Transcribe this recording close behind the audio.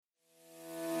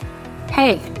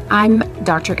Hey, I'm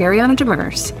Dr. Ariana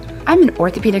Demers. I'm an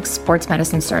orthopedic sports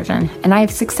medicine surgeon, and I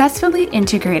have successfully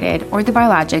integrated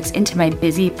orthobiologics into my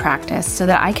busy practice so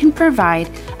that I can provide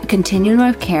a continuum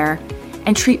of care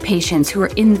and treat patients who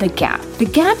are in the gap. The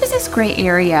gap is this gray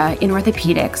area in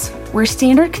orthopedics where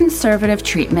standard conservative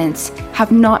treatments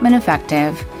have not been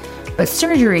effective, but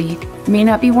surgery may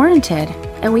not be warranted.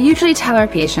 And we usually tell our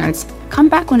patients, come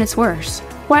back when it's worse.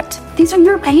 What? These are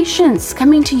your patients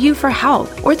coming to you for help.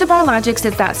 Orthobiologics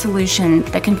is that solution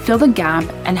that can fill the gap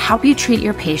and help you treat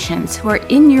your patients who are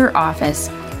in your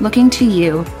office looking to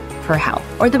you for help.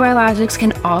 Orthobiologics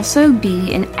can also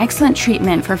be an excellent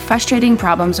treatment for frustrating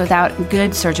problems without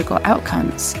good surgical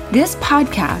outcomes. This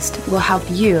podcast will help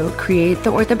you create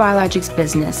the orthobiologics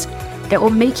business that will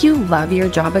make you love your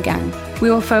job again. We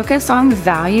will focus on the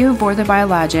value of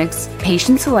orthobiologics,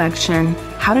 patient selection,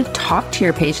 how to talk to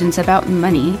your patients about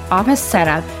money, office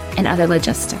setup, and other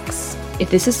logistics. If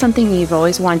this is something you've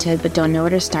always wanted but don't know where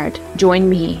to start, join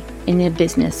me in the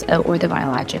Business of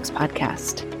Orthobiologics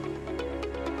podcast.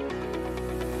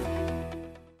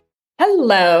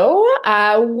 Hello,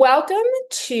 welcome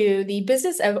to the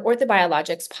Business of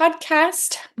Orthobiologics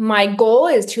podcast. My goal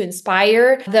is to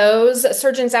inspire those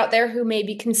surgeons out there who may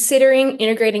be considering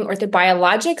integrating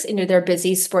orthobiologics into their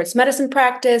busy sports medicine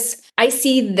practice. I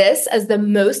see this as the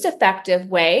most effective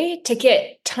way to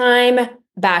get time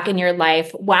back in your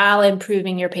life while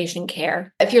improving your patient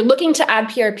care. If you're looking to add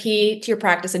PRP to your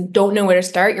practice and don't know where to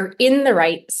start, you're in the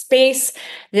right space.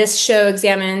 This show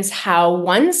examines how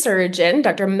one surgeon,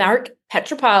 Dr. Marc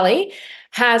Pietropaoli,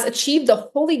 has achieved the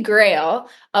holy grail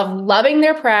of loving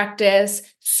their practice,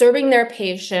 serving their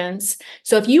patients.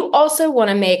 So if you also want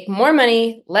to make more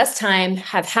money, less time,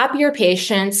 have happier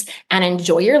patients, and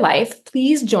enjoy your life,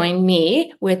 please join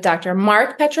me with Dr.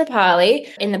 Marc Pietropaoli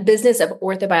in the Business of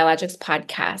Orthobiologics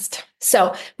podcast.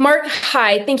 So, Marc,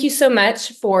 hi, thank you so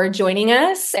much for joining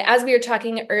us. As we were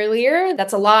talking earlier,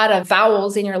 that's a lot of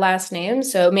vowels in your last name,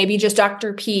 so maybe just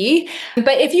Dr. P.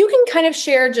 But if you can kind of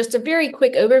share just a very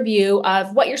quick overview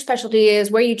of what your specialty is,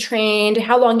 where you trained,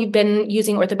 how long you've been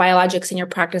using orthobiologics in your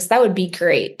practice, that would be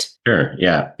great. Sure.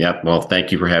 Yeah. Yep. Well,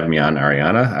 thank you for having me on,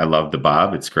 Ariana. I love the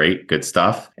Bob. It's great. Good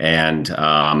stuff. And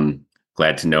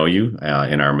glad to know you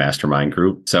in our mastermind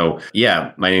group. So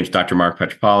yeah, my name is Dr. Marc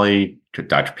Pietropaoli.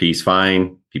 Dr. P is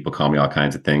fine. People call me all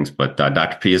kinds of things, but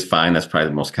Dr. P is fine. That's probably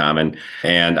the most common.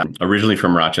 And I'm originally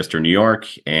from Rochester, New York,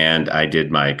 and I did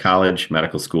my college,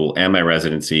 medical school, and my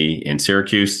residency in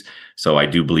Syracuse. So I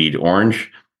do bleed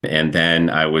orange. And then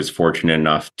I was fortunate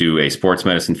enough to do a sports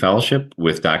medicine fellowship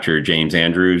with Dr. James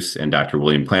Andrews and Dr.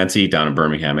 William Clancy down in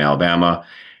Birmingham, Alabama.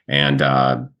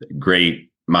 And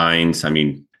great minds. I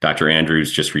mean, Dr.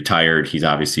 Andrews just retired. He's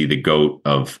obviously the GOAT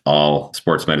of all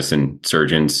sports medicine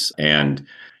surgeons. And,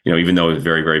 you know, even though he was a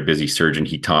very, very busy surgeon,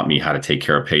 he taught me how to take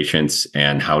care of patients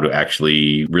and how to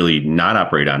actually really not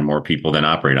operate on more people than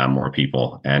operate on more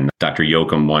people. And Dr.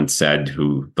 Yoakum once said,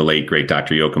 the late, great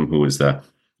Dr. Yoakum, who was at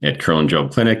Curl and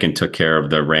Job Clinic and took care of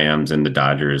the Rams and the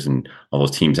Dodgers and all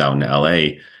those teams out in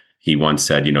LA. He once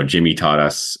said, Jimmy taught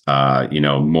us,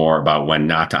 more about when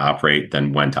not to operate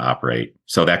than when to operate.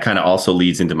 So that kind of also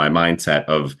leads into my mindset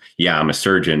of, yeah, I'm a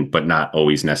surgeon, but not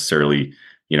always necessarily,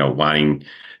 wanting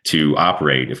to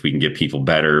operate. If we can get people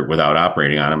better without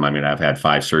operating on them. I mean, I've had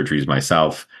 5 surgeries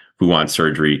myself. Who wants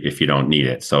surgery if you don't need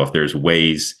it? So if there's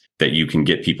ways that you can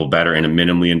get people better in a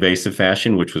minimally invasive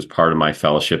fashion, which was part of my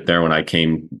fellowship there. When I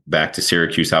came back to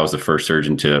Syracuse, I was the first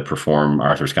surgeon to perform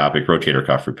arthroscopic rotator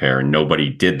cuff repair, and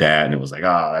nobody did that. And it was like,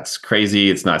 oh, that's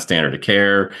crazy. It's not standard of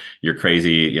care. You're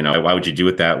crazy. Why would you do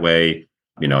it that way?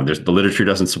 There's the literature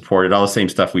doesn't support it. All the same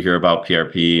stuff we hear about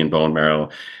PRP and bone marrow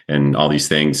and all these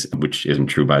things, which isn't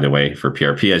true, by the way, for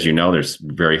PRP. As you know, there's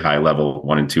very high level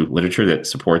 1 and 2 literature that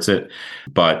supports it.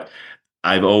 But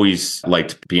I've always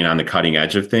liked being on the cutting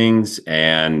edge of things,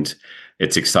 and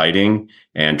it's exciting,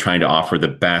 and trying to offer the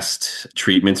best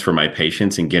treatments for my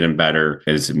patients and get them better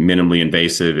as minimally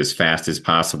invasive, as fast as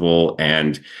possible,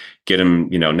 and get them,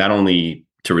 not only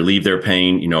to relieve their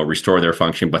pain, restore their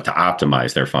function, but to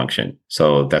optimize their function.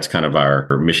 So that's kind of our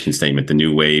mission statement, the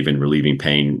new wave in relieving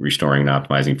pain, restoring and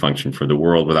optimizing function for the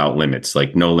world without limits,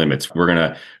 like no limits. We're going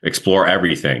to explore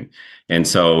everything. And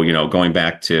so, going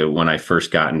back to when I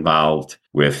first got involved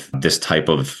with this type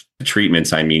of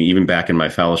treatments, I mean, even back in my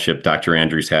fellowship, Dr.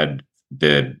 Andrews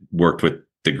worked with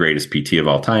the greatest PT of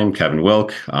all time, Kevin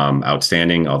Wilk,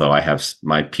 outstanding, although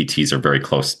my PTs are very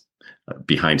close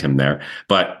behind him there.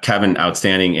 But Kevin,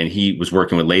 outstanding, and he was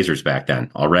working with lasers back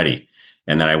then already.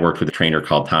 And then I worked with a trainer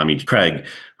called Tommy Craig,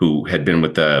 who had been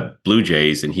with the Blue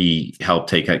Jays, and he helped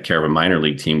take care of a minor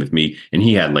league team with me, and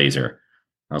he had laser.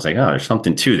 I was like, oh, there's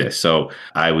something to this. So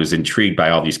I was intrigued by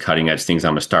all these cutting edge things.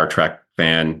 I'm a Star Trek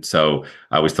fan. So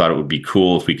I always thought it would be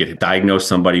cool if we could diagnose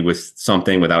somebody with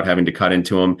something without having to cut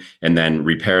into them and then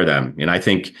repair them. And I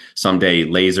think someday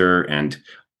laser and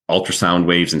ultrasound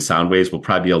waves and sound waves will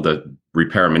probably be able to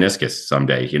repair a meniscus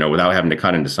someday, without having to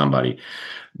cut into somebody.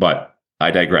 But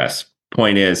I digress.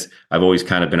 Point is, I've always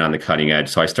kind of been on the cutting edge.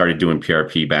 So I started doing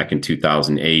PRP back in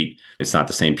 2008. It's not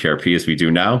the same PRP as we do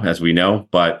now, as we know,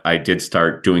 but I did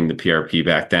start doing the PRP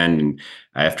back then. And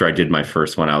after I did my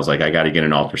first one, I was like, I got to get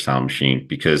an ultrasound machine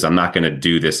because I'm not going to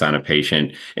do this on a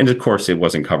patient. And of course, it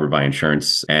wasn't covered by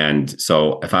insurance. And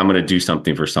so if I'm going to do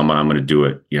something for someone, I'm going to do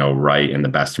it, right and the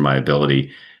best of my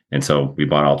ability. And so we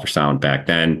bought ultrasound back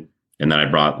then. And then I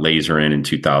brought laser in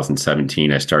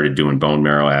 2017. I started doing bone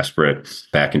marrow aspirate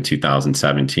back in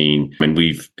 2017. And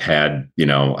we've had,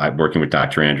 I'm working with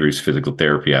Dr. Andrews, physical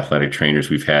therapy, athletic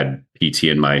trainers. We've had PT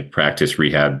in my practice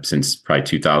rehab since probably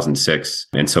 2006.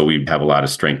 And so we have a lot of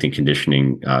strength and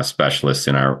conditioning specialists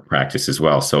in our practice as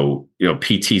well. So,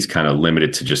 PT is kind of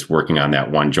limited to just working on that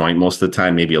one joint most of the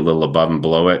time, maybe a little above and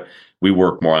below it. We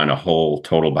work more on a whole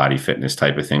total body fitness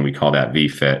type of thing. We call that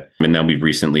VFit. And then we've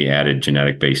recently added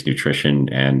genetic-based nutrition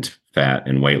and fat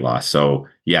and weight loss. So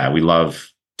yeah, we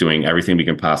love doing everything we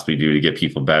can possibly do to get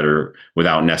people better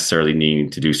without necessarily needing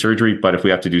to do surgery. But if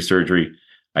we have to do surgery,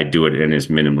 I do it in as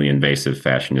minimally invasive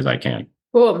fashion as I can.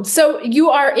 Cool. So you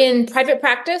are in private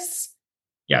practice?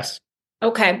 Yes.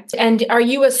 Okay. And are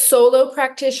you a solo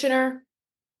practitioner?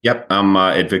 Yep. I'm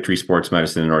at Victory Sports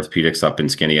Medicine and Orthopedics up in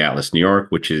Skaneateles, New York,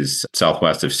 which is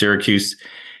southwest of Syracuse.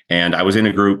 And I was in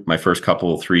a group my first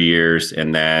 3 years,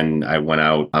 and then I went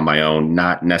out on my own,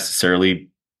 not necessarily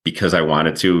because I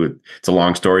wanted to. It's a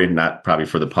long story, not probably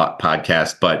for the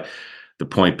podcast, but the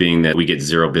point being that we get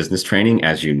zero business training,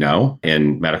 as you know,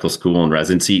 in medical school and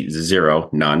residency, zero,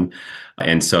 none.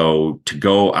 And so to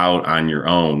go out on your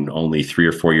own only 3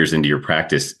 or 4 years into your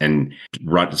practice and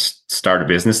start a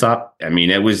business up, I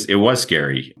mean, it was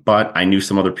scary, but I knew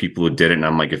some other people who did it. And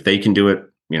I'm like, if they can do it,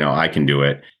 I can do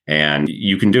it and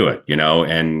you can do it,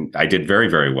 and I did very,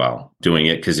 very well doing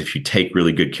it. Because if you take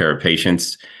really good care of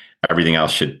patients, everything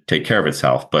else should take care of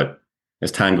itself. But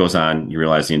as time goes on, you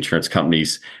realize the insurance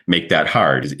companies make that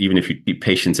hard. Even if you keep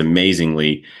patients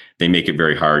amazingly, they make it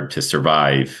very hard to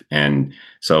survive. And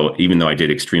so even though I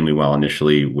did extremely well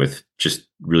initially with just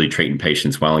really treating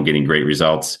patients well and getting great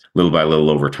results, little by little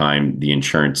over time, the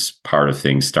insurance part of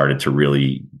things started to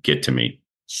really get to me.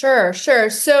 Sure.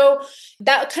 So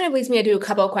that kind of leads me to a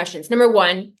couple of questions. Number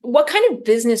one, what kind of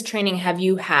business training have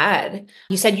you had?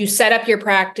 You said you set up your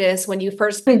practice when you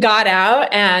first got out.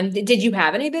 And did you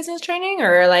have any business training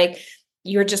or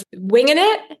you were just winging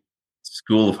it?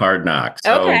 School of Hard Knocks.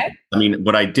 Okay. So,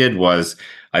 what I did was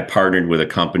I partnered with a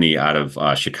company out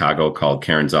of Chicago called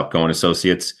Karen's Upgo and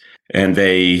Associates. And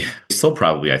they still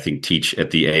probably, I think, teach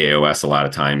at the AAOS a lot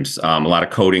of times, a lot of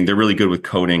coding. They're really good with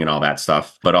coding and all that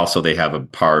stuff. But also they have a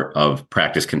part of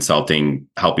practice consulting,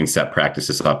 helping set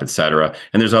practices up, et cetera.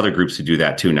 And there's other groups who do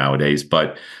that too nowadays.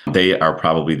 But they are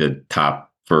probably the top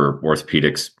for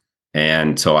orthopedics.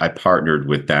 And so I partnered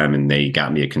with them and they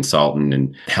got me a consultant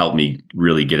and helped me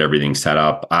really get everything set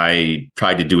up. I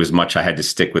tried to do as much. I had to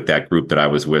stick with that group that I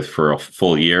was with for a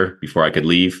full year before I could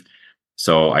leave.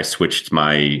 So I switched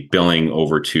my billing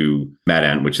over to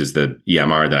MedEnt, which is the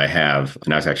EMR that I have.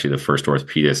 And I was actually the first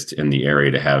orthopedist in the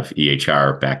area to have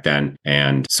EHR back then.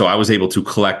 And so I was able to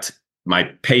collect my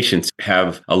patients,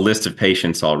 have a list of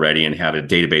patients already and have a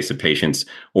database of patients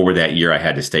over that year I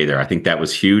had to stay there. I think that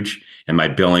was huge. And my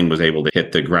billing was able to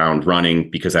hit the ground running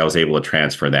because I was able to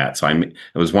transfer that. So it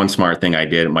was one smart thing I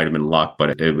did. It might have been luck,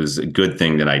 but it was a good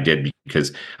thing that I did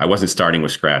because I wasn't starting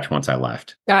with scratch once I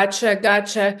left.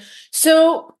 Gotcha.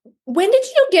 So when did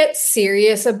you get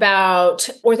serious about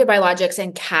orthobiologics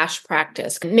and cash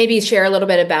practice? Maybe share a little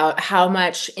bit about how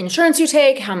much insurance you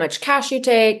take, how much cash you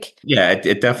take. Yeah,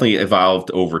 it definitely evolved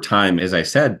over time. As I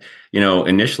said,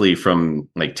 initially from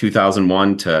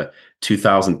 2001 to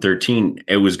 2013,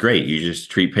 it was great. You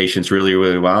just treat patients really,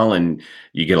 really well and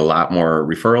you get a lot more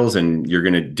referrals and you're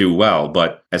going to do well.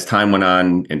 But as time went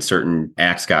on and certain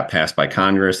acts got passed by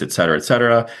Congress, et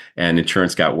cetera, and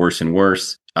insurance got worse and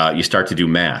worse, you start to do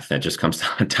math. That just comes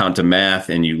down to math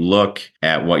and you look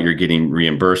at what you're getting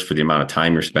reimbursed for the amount of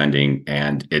time you're spending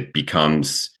and it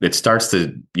starts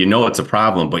to, it's a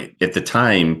problem. But at the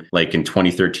time, like in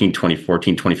 2013,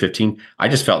 2014, 2015, I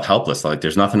just felt helpless. Like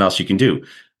there's nothing else you can do.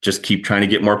 Just keep trying to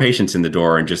get more patients in the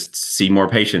door and just see more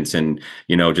patients and,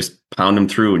 just pound them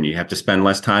through and you have to spend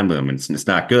less time with them. It's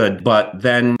not good. But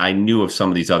then I knew of some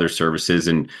of these other services.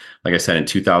 And like I said, in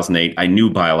 2008, I knew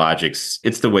biologics,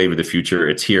 it's the wave of the future.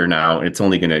 It's here now. And it's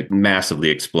only going to massively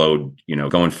explode,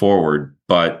 going forward.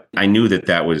 But I knew that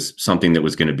that was something that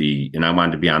was going to be, and I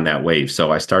wanted to be on that wave.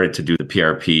 So I started to do the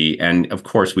PRP. And of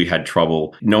course, we had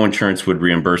trouble. No insurance would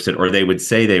reimburse it, or they would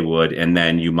say they would. And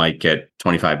then you might get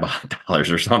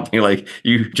 $25 or something. Like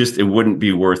it wouldn't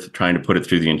be worth trying to put it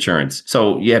through the insurance.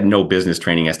 So you have no business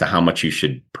training as to how much you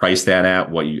should price that at,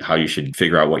 how you should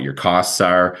figure out what your costs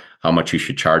are, how much you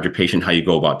should charge a patient, how you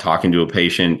go about talking to a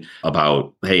patient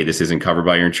about, hey, this isn't covered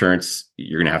by your insurance.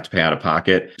 You're going to have to pay out of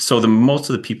pocket. So most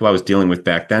of the people I was dealing with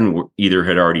back then either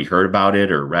had already heard about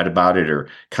it or read about it or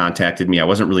contacted me. I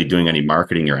wasn't really doing any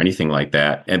marketing or anything like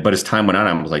that. But as time went on,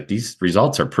 I was like, these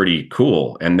results are pretty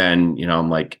cool. And then, I'm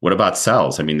like, what about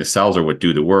cells? I mean, the cells are what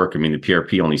do the work. I mean, the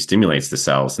PRP only stimulates the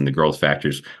cells and the growth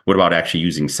factors. What about actually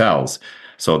using cells?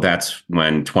 So that's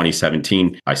when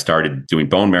 2017, I started doing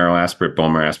bone marrow aspirate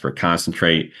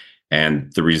concentrate.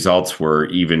 And the results were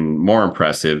even more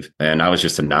impressive. And I was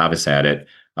just a novice at it.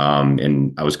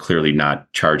 And I was clearly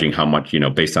not charging how much,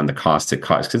 based on the cost it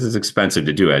costs, because it's expensive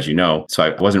to do, as you know. So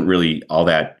I wasn't really all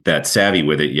that savvy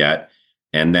with it yet.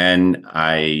 And then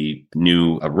I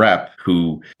knew a rep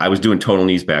who I was doing total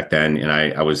knees back then. And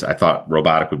I thought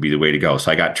robotic would be the way to go.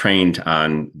 So I got trained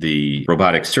on the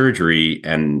robotic surgery,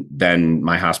 and then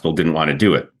my hospital didn't want to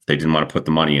do it. They didn't want to put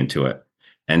the money into it.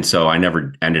 And so they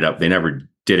never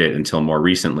did it until more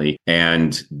recently.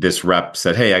 And this rep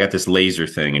said, hey, I got this laser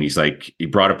thing. And he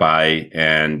brought it by,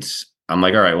 and I'm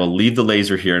like, all right, well, leave the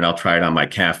laser here and I'll try it on my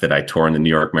calf that I tore in the New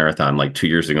York Marathon like 2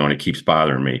 years ago, and it keeps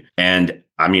bothering me. And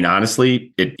I mean,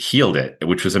 honestly, it healed it,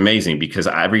 which was amazing, because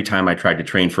every time I tried to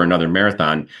train for another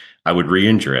marathon, I would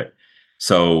re-injure it.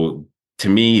 So to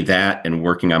me, that and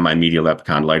working on my medial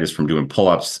epicondylitis from doing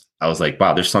pull-ups, I was like,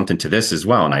 wow, there's something to this as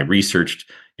well. And I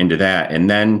researched into that. And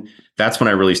then that's when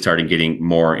I really started getting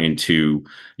more into,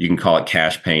 you can call it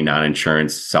cash pay,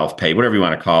 non-insurance, self-pay, whatever you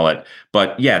want to call it.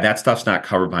 But yeah, that stuff's not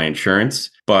covered by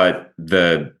insurance. But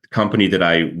the company that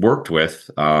I worked with,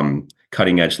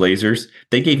 Cutting Edge Lasers,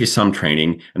 they gave you some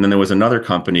training. And then there was another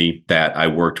company that I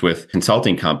worked with,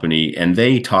 consulting company, and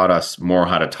they taught us more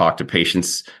how to talk to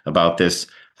patients about this,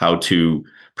 how to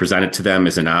present it to them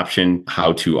as an option,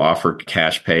 how to offer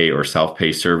cash pay or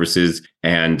self-pay services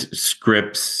and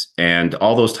scripts and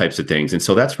all those types of things. And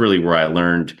so that's really where I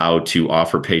learned how to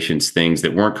offer patients things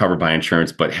that weren't covered by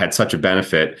insurance, but had such a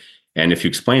benefit. And if you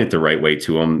explain it the right way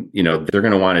to them, they're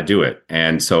going to want to do it.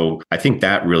 And so I think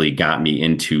that really got me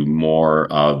into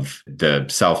more of the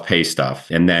self-pay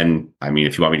stuff. And then, I mean,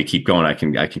 if you want me to keep going, I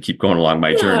can keep going along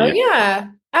my journey. Yeah,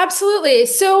 absolutely.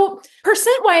 So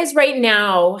percent-wise right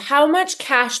now, how much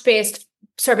cash-based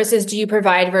services do you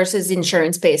provide versus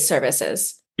insurance-based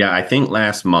services? Yeah, I think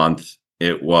last month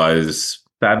it was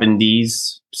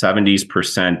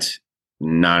 70%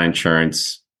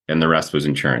 non-insurance, and the rest was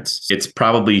insurance. It's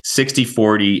probably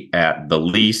 60-40 at the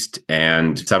least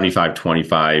and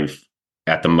 75-25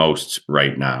 at the most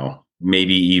right now.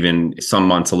 Maybe even some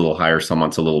months a little higher, some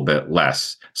months a little bit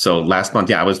less. So last month,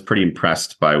 I was pretty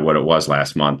impressed by what it was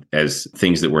last month as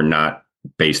things that were not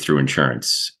based through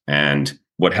insurance. And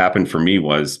what happened for me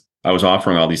was I was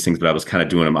offering all these things, but I was kind of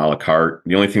doing them a la carte.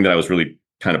 The only thing that I was really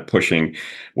kind of pushing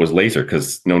was laser,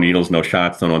 because no needles, no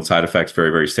shots, no known side effects,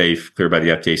 very, very safe, cleared by the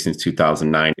FDA since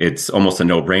 2009. It's almost a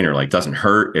no-brainer, like doesn't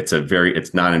hurt.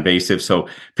 It's non-invasive. So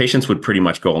patients would pretty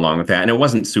much go along with that. And it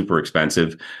wasn't super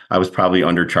expensive. I was probably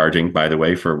undercharging, by the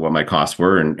way, for what my costs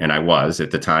were. And I was at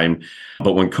the time.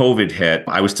 But when COVID hit,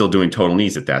 I was still doing total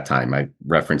knees at that time. I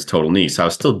referenced total knees. So I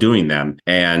was still doing them.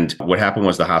 And what happened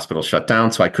was the hospital shut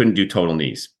down. So I couldn't do total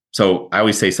knees. So I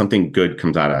always say something good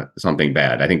comes out of something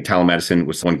bad. I think telemedicine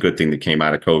was one good thing that came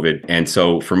out of COVID. And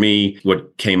so for me,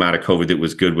 what came out of COVID that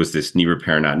was good was this knee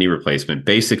repair, not knee replacement.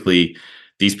 Basically,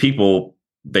 these people,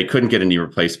 they couldn't get a knee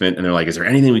replacement. And they're like, is there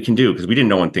anything we can do? Because we didn't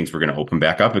know when things were going to open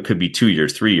back up. It could be 2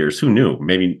 years, 3 years. Who knew?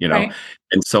 Maybe, Right.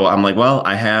 And so I'm like, well,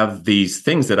 I have these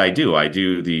things that I do. I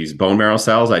do these bone marrow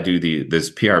cells. I do this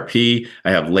PRP.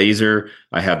 I have laser.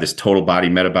 I have this total body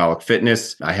metabolic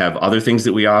fitness. I have other things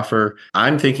that we offer.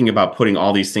 I'm thinking about putting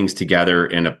all these things together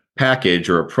in a package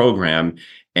or a program.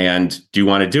 And do you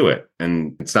want to do it?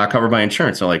 And it's not covered by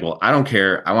insurance. So I'm like, well, I don't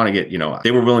care. I want to get,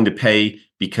 they were willing to pay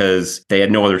because they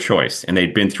had no other choice and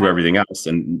they'd been through everything else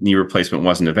and knee replacement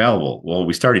wasn't available. Well,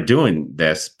 we started doing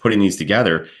this, putting these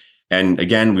together. And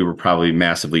again, we were probably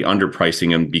massively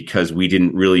underpricing them because we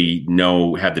didn't really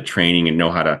have the training and know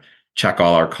how to check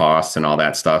all our costs and all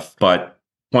that stuff. But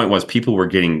point was, people were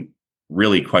getting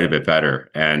really quite a bit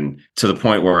better. And to the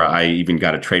point where I even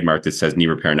got a trademark that says knee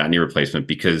repair, not knee replacement,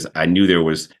 because I knew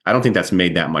I don't think that's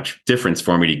made that much difference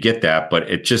for me to get that, but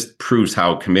it just proves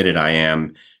how committed I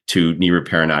am to knee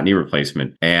repair, not knee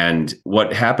replacement. And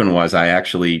what happened was I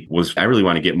really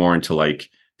want to get more into like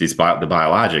the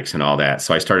biologics and all that.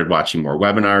 So I started watching more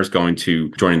webinars,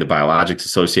 joining the Biologics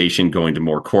Association, going to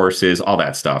more courses, all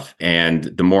that stuff. And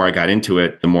the more I got into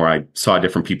it, the more I saw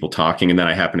different people talking. And then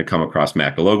I happened to come across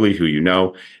Matt Galogli, who you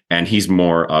know, and he's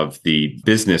more of the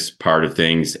business part of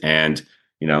things. And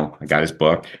I got his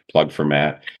book, plug for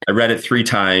Matt. I read it 3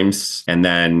 times and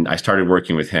then I started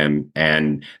working with him.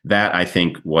 And that I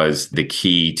think was the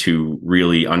key to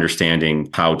really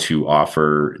understanding how to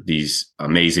offer these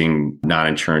amazing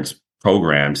non-insurance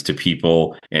programs to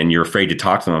people. And you're afraid to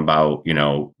talk to them about,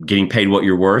 getting paid what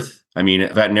you're worth. I mean,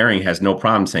 a veterinarian has no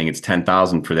problem saying it's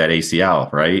 $10,000 for that ACL,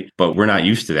 right? But we're not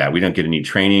used to that. We don't get any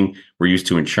training. We're used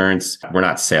to insurance. We're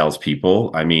not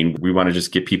salespeople. I mean, we want to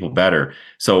just get people better.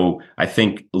 So I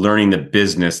think learning the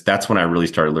business, that's when I really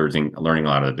started learning a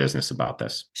lot of the business about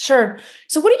this. Sure.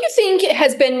 So what do you think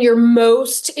has been your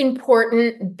most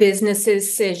important business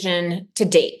decision to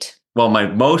date? Well, my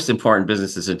most important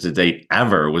business decision to date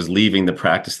ever was leaving the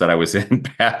practice that I was in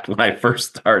back when I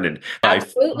first started.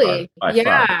 Absolutely. By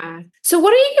yeah. far. So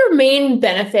what are your main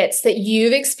benefits that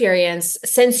you've experienced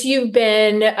since you've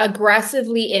been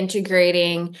aggressively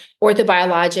integrating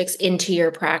orthobiologics into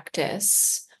your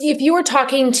practice? If you were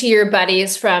talking to your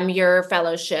buddies from your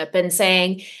fellowship and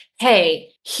saying, hey,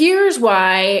 here's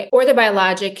why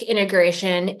orthobiologic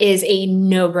integration is a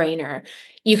no-brainer.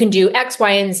 You can do X, Y,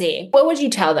 and Z. What would you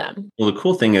tell them? Well, the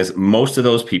cool thing is most of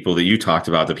those people that you talked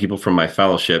about, the people from my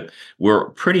fellowship, were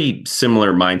pretty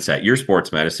similar mindset. You're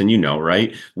sports medicine,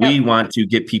 right? We want to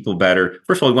get people better.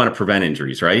 First of all, we want to prevent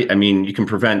injuries, right? I mean, you can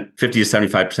prevent 50 to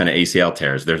 75% of ACL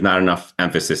tears. There's not enough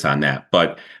emphasis on that,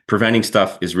 but preventing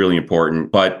stuff is really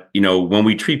important. But, when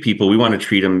we treat people, we want to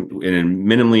treat them in a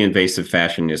minimally invasive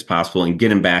fashion as possible and get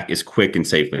them back as quick and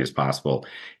safely as possible.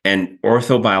 And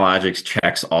orthobiologics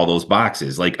checks all those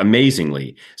boxes, like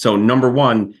amazingly. So number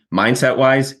one, mindset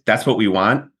wise, that's what we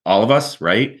want, all of us,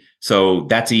 right? So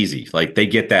that's easy. Like they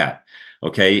get that.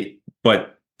 Okay.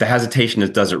 But the hesitation is,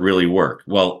 does it really work?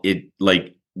 Well,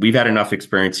 we've had enough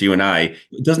experience, you and I,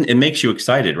 it makes you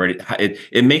excited, right?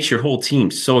 It makes your whole team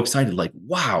so excited. Like,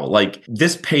 wow, like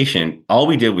this patient, all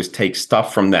we did was take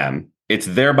stuff from them. It's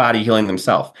their body healing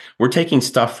themselves. We're taking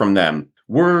stuff from them.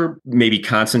 We're maybe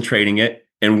concentrating it.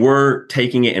 And we're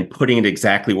taking it and putting it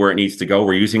exactly where it needs to go.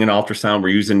 We're using an ultrasound, we're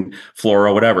using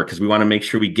fluoro, whatever, because we want to make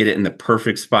sure we get it in the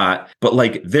perfect spot. But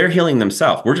like they're healing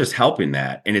themselves. We're just helping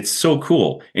that. And it's so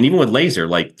cool. And even with laser,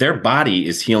 like their body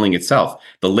is healing itself.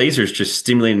 The laser is just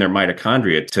stimulating their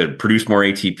mitochondria to produce more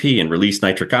ATP and release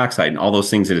nitric oxide and all those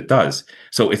things that it does.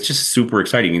 So it's just super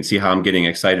exciting. You can see how I'm getting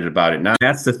excited about it now.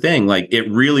 That's the thing. Like it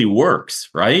really works,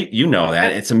 right? You know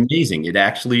that. It's amazing.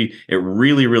 It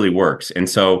really, really works. And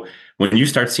so when you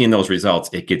start seeing those results,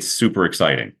 it gets super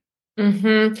exciting.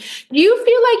 Mm-hmm. Do you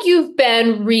feel like you've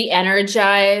been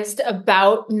re-energized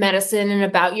about medicine and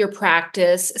about your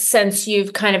practice since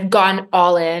you've kind of gone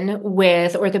all in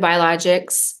with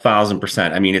orthobiologics?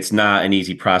 1,000%. I mean, it's not an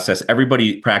easy process.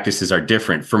 Everybody's practices are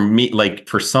different. For me, like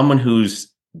for someone who's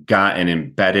got an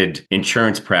embedded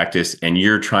insurance practice and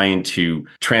you're trying to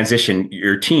transition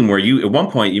your team where at one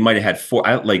point you might have had 4,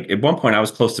 at one point I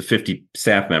was close to 50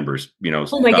 staff members,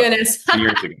 oh my goodness.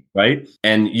 years ago, right?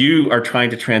 And you are trying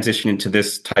to transition into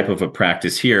this type of a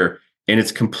practice here. And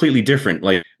it's completely different.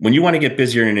 Like when you want to get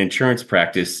busier in an insurance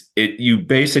practice, when you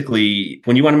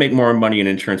want to make more money in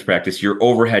insurance practice, your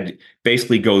overhead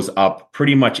basically goes up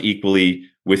pretty much equally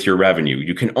with your revenue.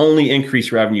 You can only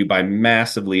increase revenue by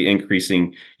massively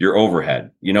increasing your overhead.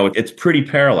 It's pretty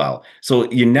parallel.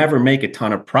 So you never make a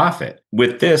ton of profit.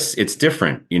 With this, it's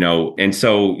different, and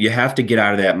so you have to get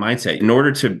out of that mindset. In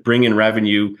order to bring in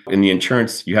revenue in the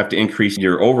insurance, you have to increase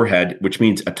your overhead, which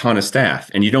means a ton of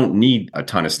staff, and you don't need a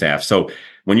ton of staff. So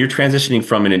when you're transitioning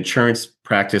from an insurance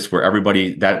practice where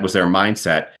everybody, that was their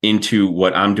mindset, into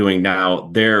what I'm doing now,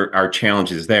 there are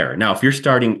challenges there. Now, if you're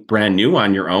starting brand new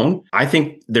on your own, I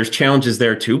think there's challenges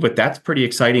there too, but that's pretty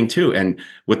exciting too. And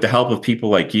with the help of people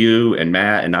like you and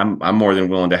Matt, and I'm more than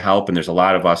willing to help. And there's a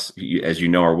lot of us, as you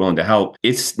know, are willing to help.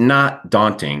 It's not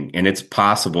daunting and it's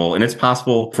possible. And it's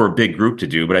possible for a big group to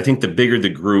do. But I think the bigger the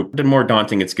group, the more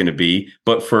daunting it's going to be.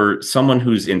 But for someone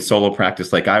who's in solo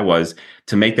practice like I was,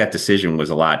 to make that decision was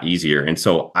a lot easier. And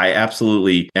so I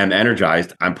absolutely am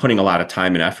energized. I'm putting a lot of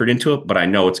time and effort into it, but I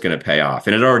know it's going to pay off.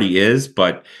 And it already is.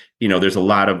 But there's a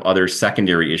lot of other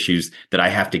secondary issues that I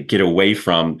have to get away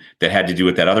from that had to do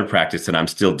with that other practice that I'm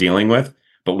still dealing with.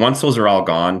 But once those are all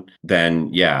gone,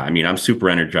 then yeah, I mean, I'm super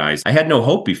energized. I had no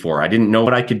hope before. I didn't know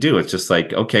what I could do. It's just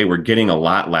like, okay, we're getting a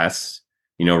lot less.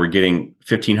 We're getting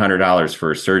 $1,500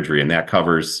 for a surgery, and that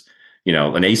covers, an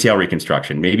ACL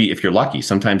reconstruction. Maybe if you're lucky,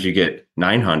 sometimes you get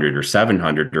 900 or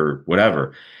 700 or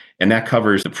whatever. And that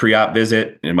covers the pre-op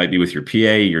visit. It might be with your PA,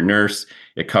 your nurse.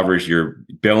 It covers your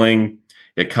billing.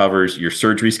 It covers your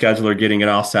surgery scheduler getting it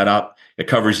all set up. It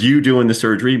covers you doing the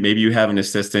surgery. Maybe you have an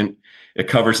assistant. It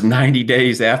covers 90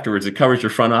 days afterwards. It covers your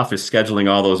front office scheduling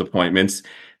all those appointments.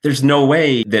 There's no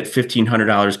way that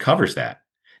 $1,500 covers that.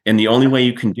 And the only way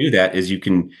you can do that is you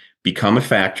can become a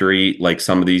factory like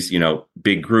some of these,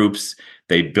 big groups.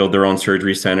 They build their own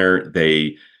surgery center.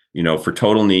 They, for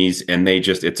total knees, and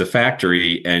it's a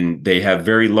factory, and they have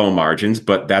very low margins,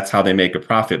 but that's how they make a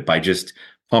profit, by just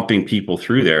pumping people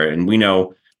through there. And we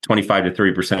know 25 to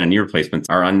 30% of knee replacements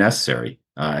are unnecessary.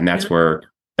 And that's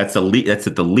that's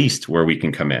at the least where we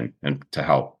can come in and to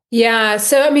help. Yeah.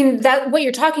 So, I mean, that what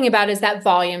you're talking about is that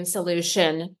volume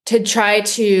solution, to try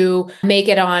to make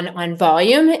it on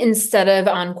volume instead of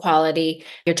on quality.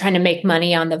 You're trying to make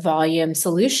money on the volume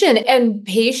solution, and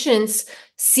patients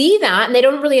see that and they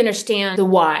don't really understand the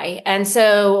why. And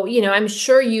so, I'm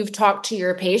sure you've talked to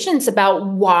your patients about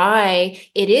why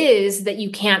it is that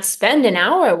you can't spend an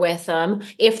hour with them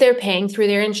if they're paying through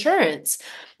their insurance.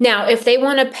 Now, if they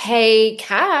want to pay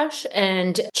cash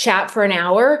and chat for an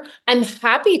hour, I'm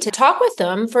happy to talk with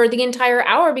them for the entire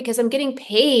hour, because I'm getting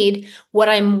paid what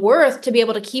I'm worth to be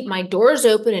able to keep my doors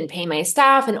open and pay my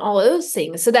staff and all those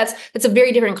things. So that's a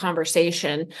very different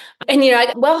conversation. And,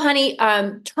 honey,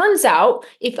 turns out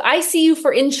if I see you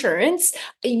for insurance,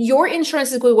 your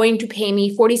insurance is going to pay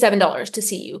me $47 to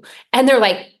see you. And they're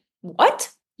like,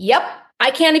 what? Yep. I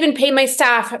can't even pay my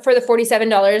staff for the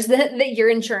 $47 that your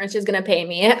insurance is going to pay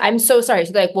me. I'm so sorry.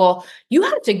 So they're like, well, you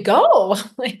have to go.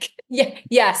 Like, yeah,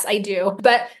 yes, I do.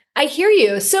 But I hear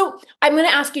you. So I'm going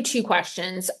to ask you two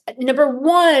questions. Number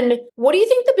one, what do you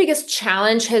think the biggest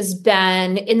challenge has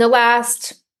been in the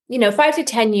last 5 to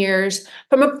 10 years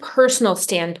from a personal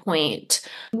standpoint?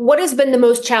 What has been the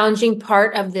most challenging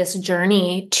part of this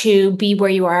journey to be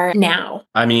where you are now?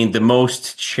 I mean, the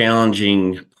most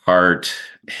challenging part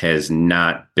has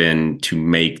not been to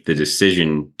make the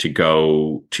decision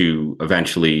to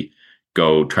eventually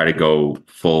try to go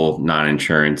full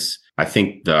non-insurance. I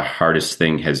think the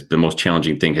most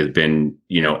challenging thing has been,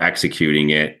 executing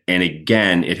it. And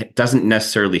again, it doesn't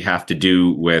necessarily have to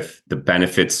do with the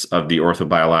benefits of the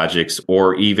orthobiologics,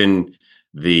 or even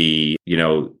I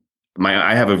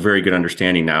have a very good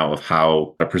understanding now of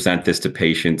how to present this to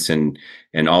patients and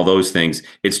all those things.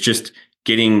 It's just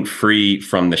getting free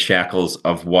from the shackles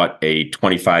of what been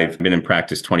in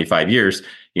practice 25 years,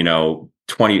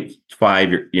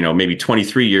 25, maybe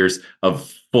 23 years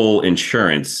of full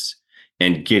insurance,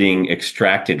 and getting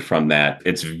extracted from that.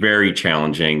 It's very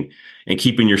challenging, and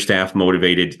keeping your staff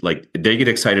motivated. Like, they get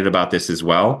excited about this as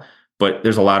well, but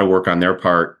there's a lot of work on their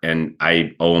part, and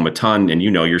I owe them a ton. And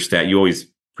your staff, you always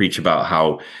preach about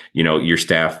how, your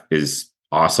staff is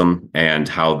awesome and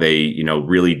how they,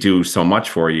 really do so much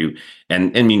for you.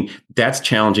 And I mean, that's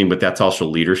challenging, but that's also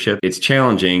leadership. It's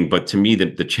challenging, but to me,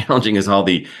 the challenging is all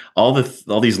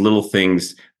these little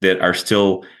things that are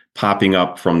still popping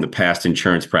up from the past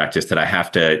insurance practice that I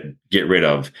have to get rid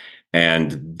of.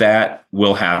 And that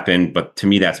will happen. But to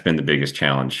me, that's been the biggest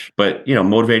challenge. But,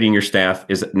 motivating your staff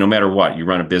is, no matter what, you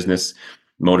run a business,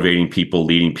 motivating people,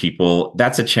 leading people,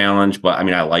 that's a challenge. But I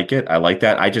mean, I like it. I like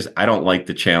that. I don't like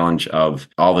the challenge of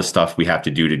all the stuff we have to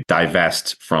do to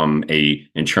divest from a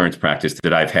insurance practice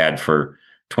that I've had for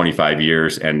 25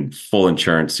 years and full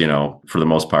insurance, for the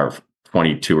most part,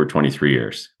 22 or 23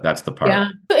 years. That's the part. Yeah.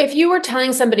 If you were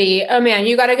telling somebody, oh man,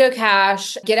 you got to go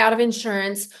cash, get out of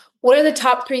insurance, what are the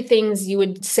top 3 things you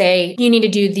would say you need to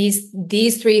do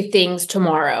these 3 things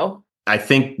tomorrow? I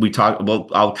think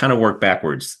I'll kind of work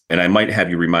backwards, and I might have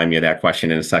you remind me of that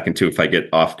question in a second too, if I get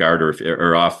off guard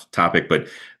or off topic. But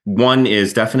one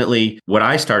is definitely what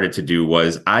I started to do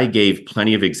was I gave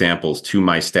plenty of examples to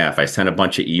my staff. I sent a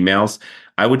bunch of emails.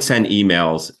 I would send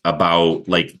emails about,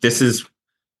 like, this is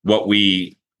what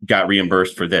we got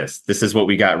reimbursed for this. This is what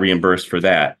we got reimbursed for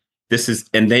that.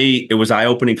 It was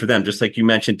eye-opening for them. Just like you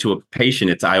mentioned to a patient,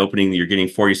 it's eye-opening that you're getting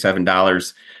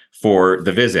 $47 for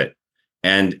the visit.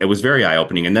 And it was very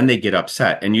eye-opening. And then they get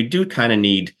upset. And you do kind of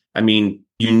need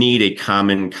a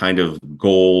common kind of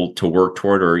goal to work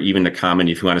toward, or even a common,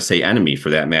 if you want to say, enemy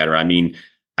for that matter. I mean,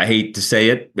 I hate to say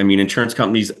it. I mean, insurance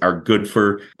companies are good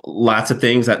for lots of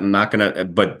things.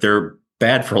 But they're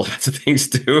bad for lots of things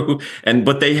too.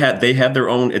 But they have their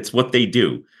own, it's what they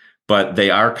do. But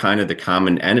they are kind of the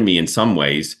common enemy in some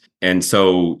ways. And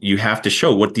so you have to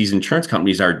show what these insurance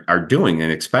companies are doing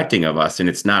and expecting of us, and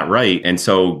it's not right. And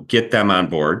so get them on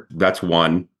board. That's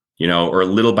one, or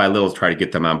little by little try to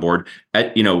get them on board.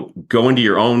 Go into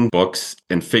your own books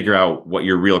and figure out what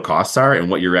your real costs are and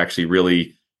what you're actually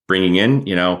really bringing in,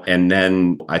 and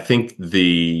then I think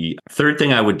the third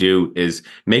thing I would do is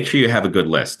make sure you have a good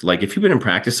list. Like if you've been in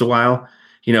practice a while,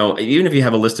 even if you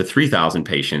have a list of 3,000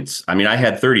 patients, I mean, I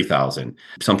had 30,000.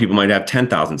 Some people might have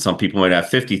 10,000. Some people might have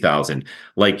 50,000.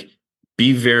 Like,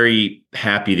 be very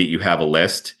happy that you have a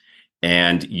list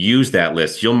and use that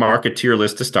list. You'll market to your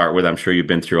list to start with. I'm sure you've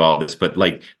been through all this, but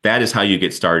like that is how you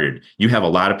get started. You have a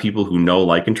lot of people who know,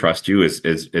 like, and trust you,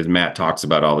 as Matt talks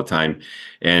about all the time.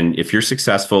 And if you're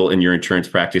successful in your insurance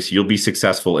practice, you'll be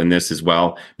successful in this as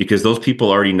well, because those people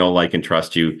already know, like, and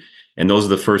trust you. And those are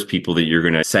the first people that you're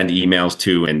going to send emails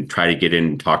to and try to get in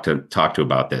and talk to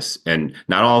about this. And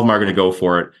not all of them are going to go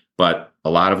for it, but a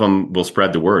lot of them will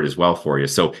spread the word as well for you.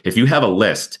 So if you have a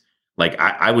list, like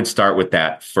I would start with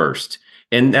that first.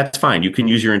 And that's fine. You can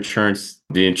use the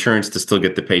insurance to still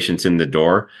get the patients in the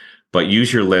door, but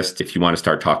use your list if you want to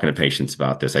start talking to patients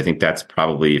about this. I think that's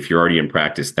probably, if you're already in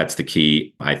practice, that's the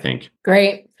key, I think.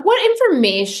 Great. What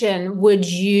information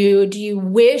do you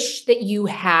wish that you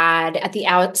had at the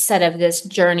outset of this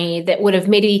journey that would have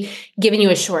maybe given you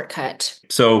a shortcut?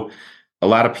 So a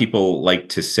lot of people like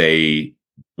to say,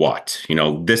 what,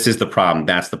 this is the problem,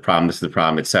 that's the problem, this is the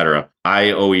problem, et cetera.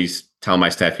 I always tell my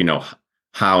staff,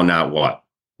 how, not what,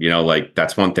 like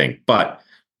that's one thing. But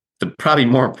the probably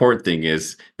more important thing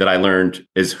is that I learned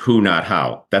is who, not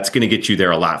how. That's going to get you there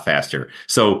a lot faster.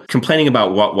 So complaining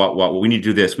about what, we need to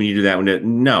do this, we need to do that.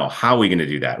 No, how are we going to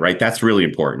do that? Right. That's really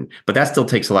important. But that still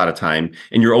takes a lot of time.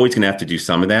 And you're always going to have to do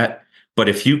some of that. But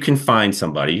if you can find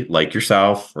somebody like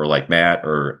yourself or like Matt,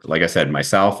 or like I said,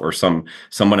 myself, or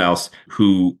someone else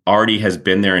who already has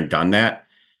been there and done that,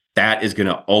 that is going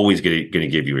to always going to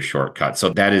give you a shortcut. So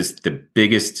that is the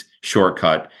biggest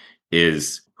shortcut,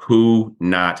 is who,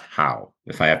 not how,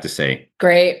 if I have to say.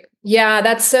 Great. Yeah,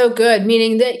 that's so good.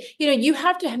 Meaning that, you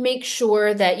have to make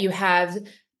sure that you have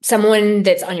someone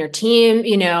that's on your team,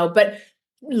 but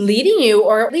leading you,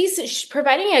 or at least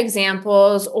providing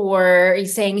examples, or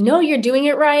saying, no, you're doing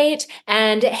it right.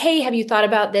 And hey, have you thought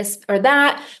about this or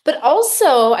that? But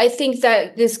also, I think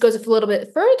that this goes a little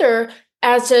bit further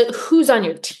as to who's on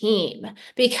your team,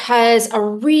 because a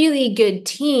really good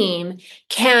team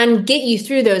can get you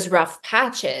through those rough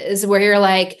patches where you're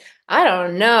like, I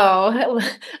don't know,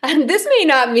 this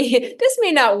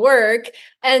may not work.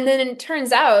 And then it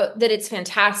turns out that it's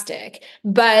fantastic.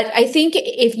 But I think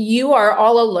if you are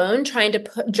all alone trying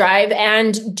to drive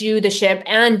and do the ship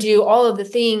and do all of the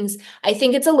things, I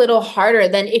think it's a little harder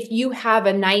than if you have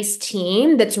a nice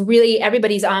team that's really,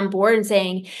 everybody's on board and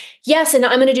saying, yes, and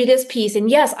I'm going to do this piece, and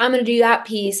yes, I'm going to do that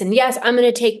piece, and yes, I'm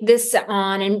going to take this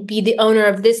on and be the owner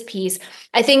of this piece.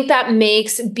 I think that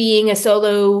makes being a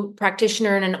solo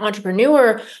practitioner and an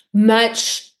entrepreneur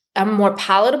much more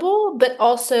palatable, but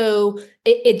also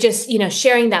it just,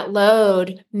 sharing that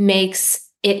load makes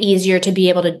it easier to be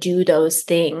able to do those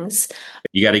things.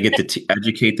 You got to get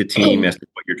educate the team as to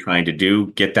what you're trying to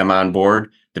do, get them on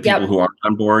board. The people who aren't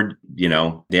on board,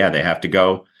 they have to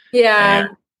go. Yeah.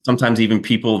 And sometimes even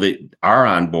people that are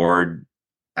on board,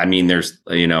 I mean, there's,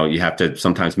 you have to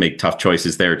sometimes make tough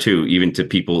choices there too, even to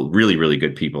people, really, really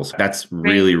good people. So that's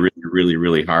really, really, really,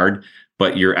 really hard.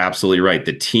 But you're absolutely right.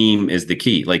 The team is the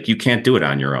key. Like, you can't do it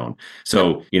on your own.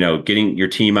 So, getting your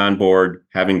team on board,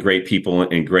 having great people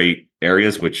in great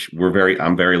areas, which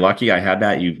I'm very lucky I had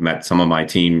that. You've met some of my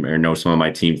team, or know some of my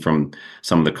team from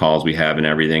some of the calls we have and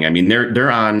everything. I mean,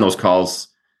 they're on those calls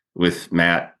with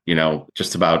Matt,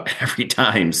 just about every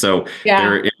time. So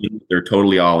they're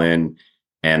totally all in,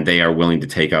 and they are willing to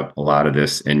take up a lot of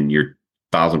this. And you're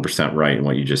 1,000% right in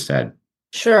what you just said.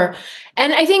 Sure.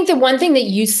 And I think the one thing that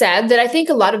you said that I think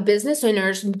a lot of business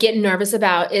owners get nervous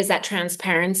about is that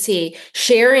transparency,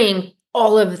 sharing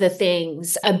all of the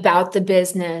things about the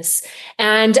business.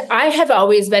 And I have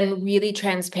always been really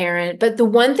transparent. But the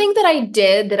one thing that I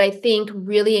did that I think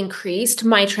really increased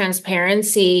my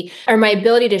transparency, or my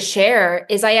ability to share,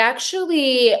 is I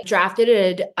actually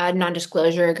drafted a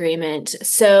non-disclosure agreement.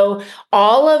 So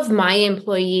all of my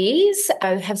employees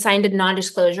have signed a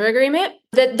non-disclosure agreement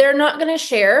that they're not going to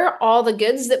share all the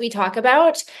goods that we talk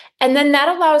about. And then that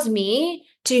allows me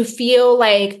to feel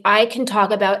like I can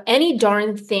talk about any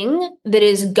darn thing that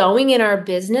is going in our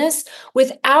business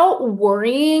without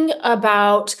worrying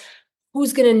about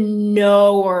who's going to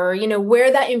know, or,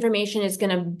 where that information is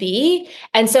going to be.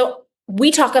 And so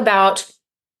we talk about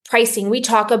pricing. We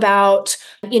talk about,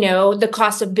 the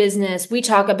cost of business. We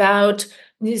talk about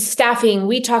staffing,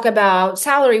 we talk about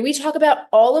salary, we talk about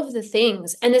all of the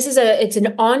things. And it's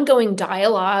an ongoing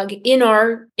dialogue in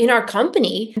our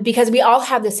company because we all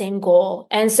have the same goal.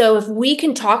 And so if we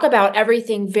can talk about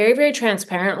everything very, very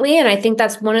transparently, and I think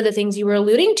that's one of the things you were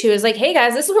alluding to is like, hey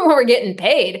guys, this is what we're getting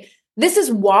paid. This is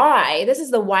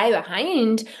the why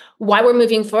behind why we're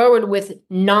moving forward with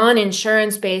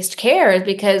non-insurance based care is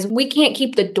because we can't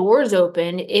keep the doors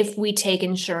open if we take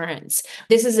insurance.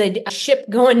 This is a ship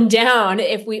going down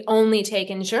if we only take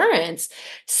insurance.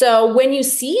 So when you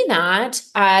see that,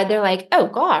 they're like, oh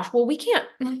gosh, well, we can't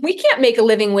make a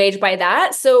living wage by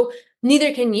that. So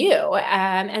neither can you.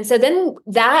 And so then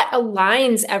that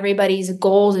aligns everybody's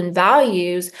goals and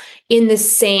values in the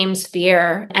same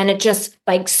sphere. And it just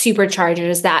like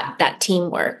supercharges that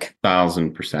teamwork.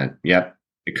 1,000%. Yep.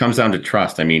 It comes down to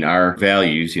trust. I mean, our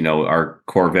values, our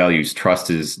core values,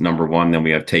 trust is number one. Then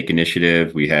we have take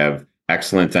initiative. We have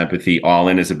excellence, empathy. All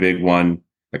in is a big one.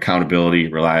 Accountability,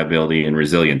 reliability, and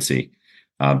resiliency.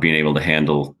 Being able to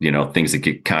handle, things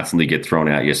that constantly get thrown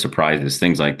at you, surprises,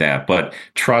 things like that. But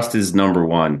trust is number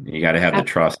one. You got to have the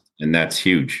trust, and that's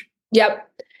huge. Yep.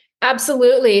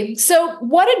 Absolutely. So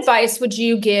what advice would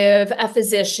you give a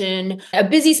physician, a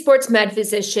busy sports med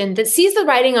physician that sees the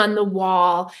writing on the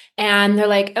wall and they're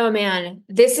like, oh man,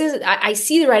 I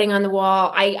see the writing on the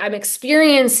wall. I'm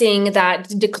experiencing that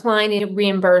decline in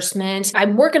reimbursement.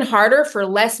 I'm working harder for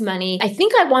less money. I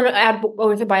think I want to add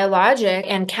orthobiologic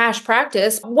and cash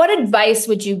practice. What advice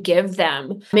would you give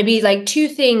them? Maybe like two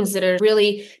things that are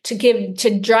really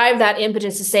to drive that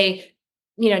impetus to say,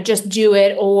 just do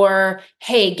it, or,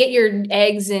 hey, get your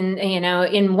eggs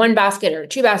in one basket or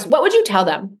two baskets. What would you tell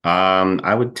them?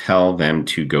 I would tell them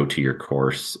to go to your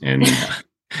course in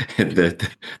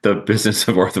the business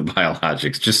of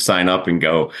orthobiologics. Just sign up and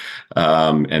go,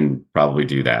 and probably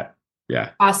do that. Yeah.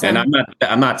 Awesome. And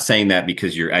I'm not saying that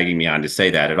because you're egging me on to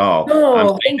say that at all.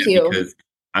 No, thank you.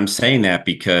 I'm saying that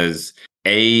because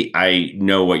A, I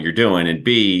know what you're doing, and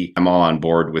B, I'm all on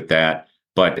board with that.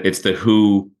 But it's the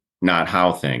who, not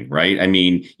how thing, right? I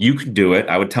mean, you can do it.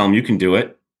 I would tell them you can do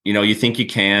it. You think you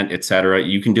can, et cetera.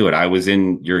 You can do it. I was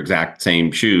in your exact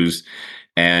same shoes.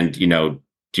 And, do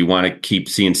you want to keep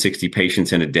seeing 60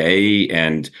 patients in a day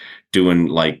and doing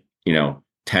 10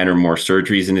 or more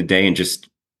surgeries in a day and just,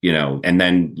 and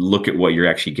then look at what you're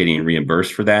actually getting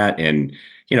reimbursed for that. And,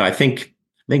 I think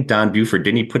Don Buford,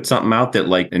 didn't he put something out that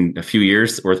in a few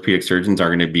years, orthopedic surgeons are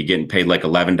going to be getting paid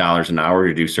 $11 an hour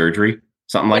to do surgery?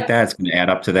 Something like that. It's going to add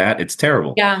up to that. It's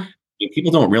terrible. Yeah.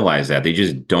 People don't realize that. They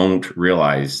just don't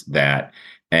realize that.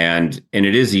 And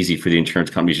it is easy for the insurance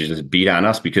companies to just beat on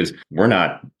us because we're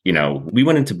not, we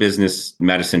went into business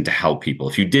medicine to help people.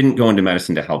 If you didn't go into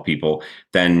medicine to help people,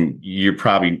 then you're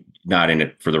probably not in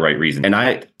it for the right reason. And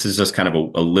this is just kind of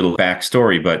a little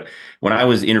backstory, but when I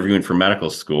was interviewing for medical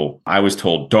school, I was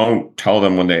told, don't tell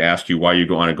them when they ask you why you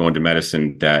want to go into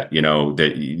medicine that,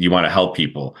 that you want to help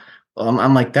people.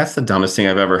 I'm like, that's the dumbest thing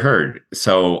I've ever heard.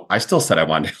 So I still said I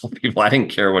wanted to help people. I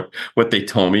didn't care what they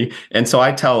told me. And so I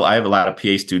have a lot of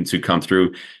PA students who come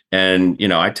through and,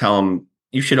 I tell them,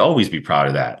 you should always be proud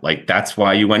of that. That's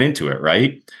why you went into it,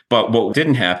 right? But what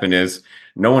didn't happen is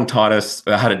no one taught us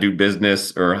how to do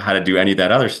business or how to do any of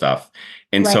that other stuff.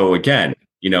 And right. So again,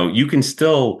 you can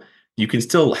still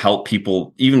help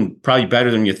people even probably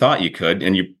better than you thought you could.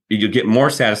 And you'll get more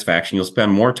satisfaction. You'll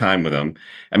spend more time with them.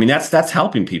 I mean, that's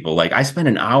helping people. I spend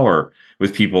an hour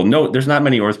with people. No, there's not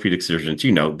many orthopedic surgeons,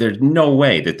 there's no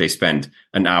way that they spend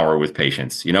an hour with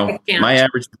patients. My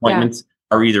average appointments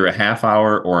are either a half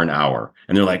hour or an hour.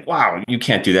 And they're like, wow, you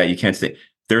can't do that. You can't stay.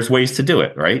 There's ways to do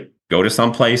it, right? Go to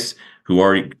some place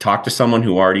talk to someone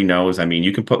who already knows. I mean,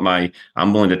 you can put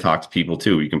I'm willing to talk to people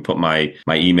too. You can put my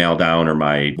email down or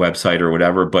my website or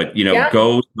whatever, but,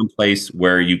 go someplace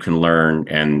where you can learn.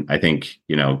 And I think,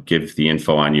 give the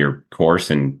info on your course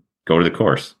and go to the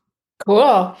course.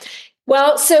 Cool.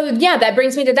 Well, so yeah, that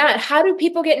brings me to that. How do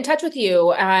people get in touch with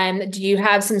you? Do you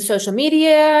have some social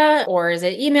media, or is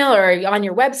it email, or on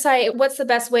your website? What's the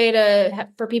best way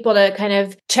for people to kind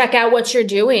of check out what you're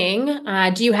doing?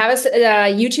 Do you have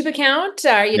a YouTube account?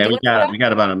 We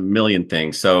got about 1 million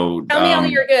things. So tell me all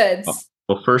your goods.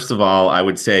 Well, first of all, I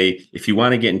would say if you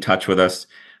want to get in touch with us,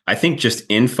 I think just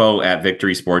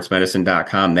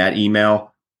info@victorysportsmedicine.com, that email,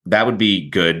 that would be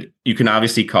good. You can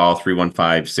obviously call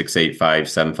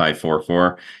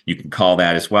 315-685-7544. You can call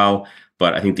that as well,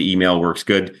 but I think the email works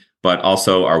good. But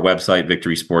also our website,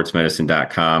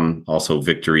 victorysportsmedicine.com, also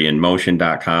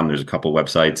victoryinmotion.com. There's a couple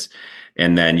websites.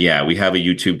 And then, we have a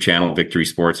YouTube channel, Victory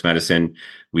Sports Medicine.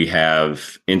 We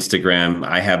have Instagram.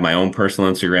 I have my own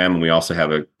personal Instagram, and we also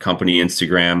have a company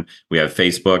Instagram. We have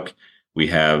Facebook. We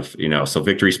have, so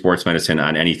Victory Sports Medicine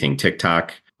on anything,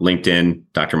 TikTok, LinkedIn,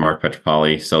 Dr. Marc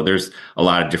Pietropaoli. So there's a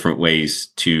lot of different ways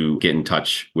to get in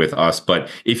touch with us. But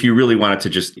if you really wanted to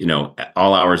just,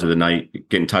 all hours of the night,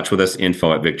 get in touch with us,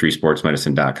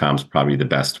 info@victorysportsmedicine.com is probably the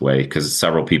best way, because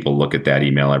several people look at that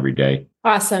email every day.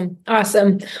 Awesome.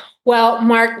 Awesome. Well,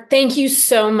 Marc, thank you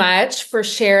so much for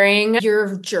sharing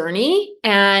your journey.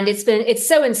 And it's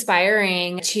so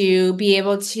inspiring to be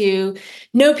able to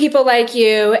know people like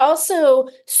you. Also,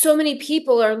 so many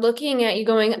people are looking at you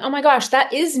going, oh my gosh,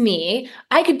 that is me.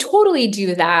 I could totally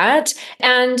do that.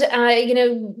 And,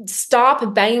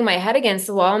 stop banging my head against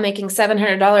the wall, making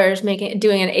 $700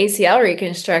 doing an ACL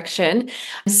reconstruction.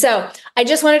 So I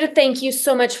just wanted to thank you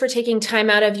so much for taking time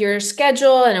out of your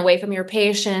schedule and away from your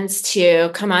patients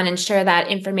to come on and share that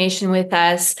information with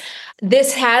us.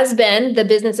 This has been the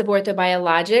Business of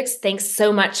Orthobiologics. Thanks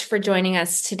so much for joining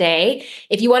us today.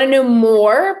 If you want to know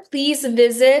more, please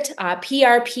visit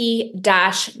prp-now.com.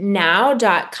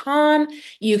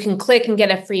 You can click and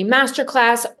get a free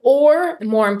masterclass, or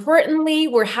more importantly,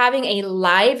 we're having a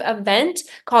live event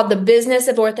called the Business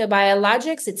of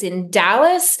Orthobiologics. It's in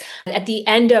Dallas at the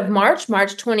end of March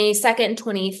 22nd,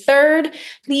 23rd.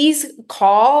 Please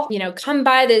call, come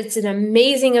by. It's an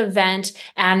amazing event,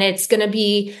 and it's going to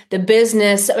be the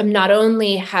business of not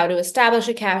only how to establish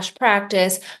a cash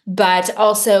practice, but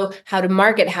also how to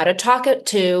market, how to talk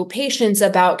to patients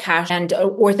about cash and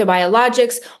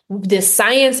orthobiologics, the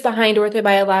science behind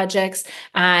orthobiologics,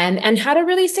 and how to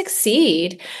really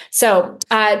succeed. So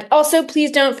also,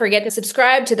 please don't forget to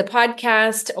subscribe to the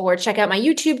podcast or check out my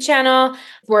YouTube channel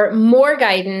for more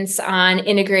guidance on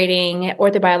integrating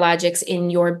orthobiologics in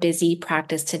your busy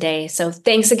practice today. So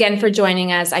thanks again for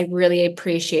joining us. I really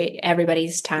appreciate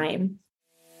everybody's time.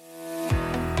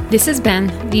 This has been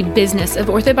the Business of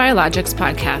Orthobiologics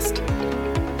podcast.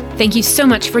 Thank you so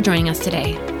much for joining us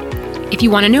today. If you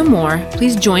want to know more,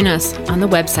 please join us on the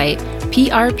website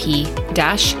prp-now.com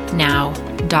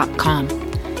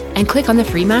and click on the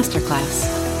free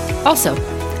masterclass. Also,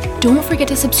 don't forget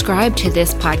to subscribe to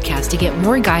this podcast to get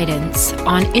more guidance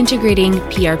on integrating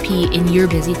PRP in your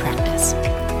busy practice.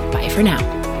 Bye for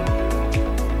now.